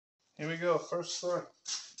Here we go, first start.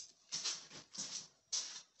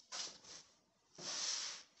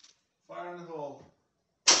 Fire in the hole.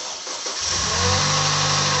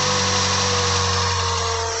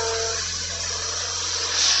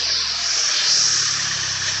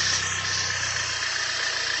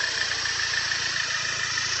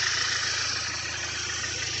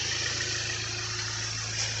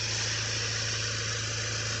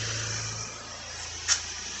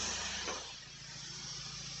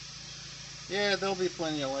 Yeah, there'll be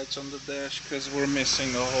plenty of lights on the dash because we're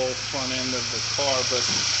missing the whole front end of the car, but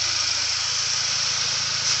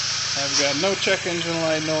I've got no check engine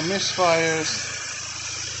light, no misfires.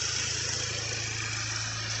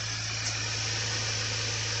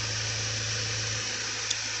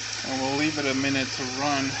 And we'll leave it a minute to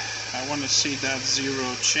run. I want to see that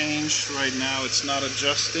zero change. Right now it's not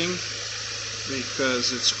adjusting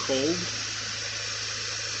because it's cold.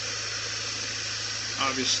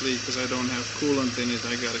 Obviously, because I don't have coolant in it,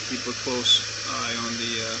 I gotta keep a close eye on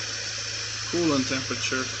the coolant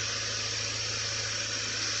temperature.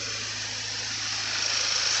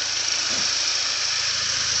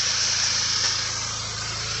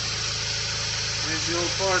 Here's the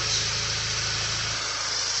old parts.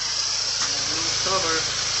 A little cover.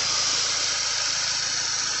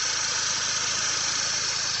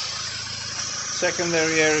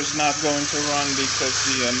 Secondary air is not going to run because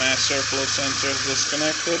the mass airflow sensor is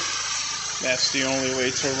disconnected. That's the only way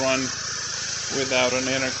to run without an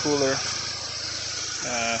intercooler.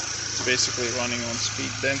 It's basically running on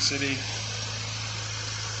speed density.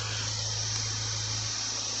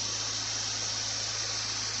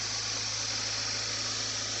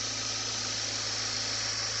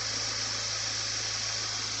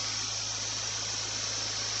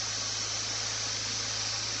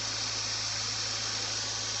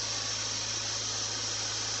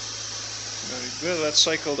 Very good, let's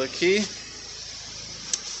cycle the key.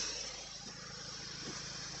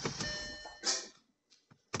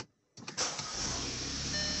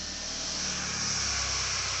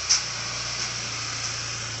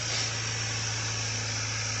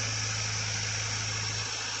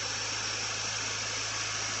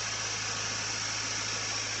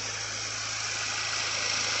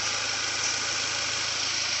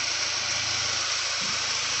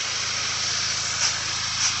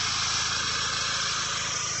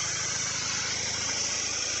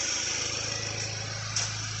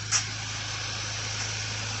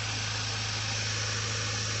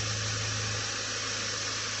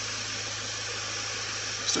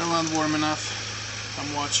 Still not warm enough.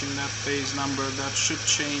 I'm watching that phase number. That should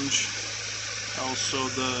change. Also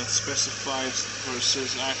the specified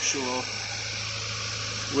versus actual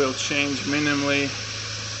will change minimally.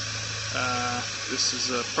 This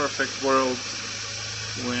is a perfect world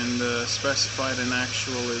when the specified and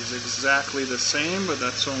actual is exactly the same, but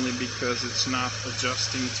that's only because it's not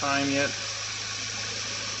adjusting time yet.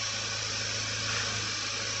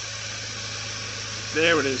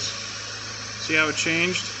 There it is. See how it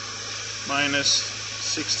changed? Minus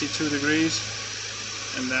 62 degrees.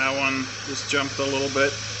 And that one just jumped a little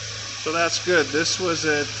bit. So that's good. This was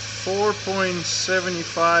at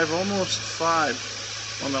 4.75, almost 5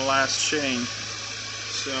 on the last chain.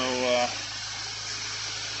 So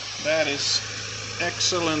that is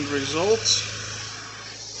excellent results.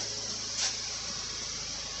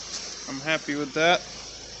 I'm happy with that.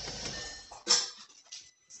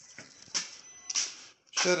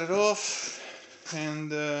 Shut it off.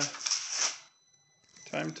 And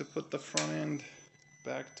time to put the front end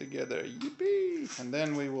back together. Yippee! And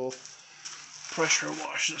then we will pressure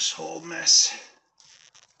wash this whole mess.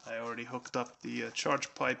 I already hooked up the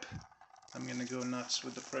charge pipe. I'm gonna go nuts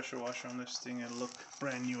with the pressure washer on this thing and look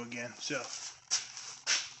brand new again. So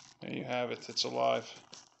there you have it. It's alive.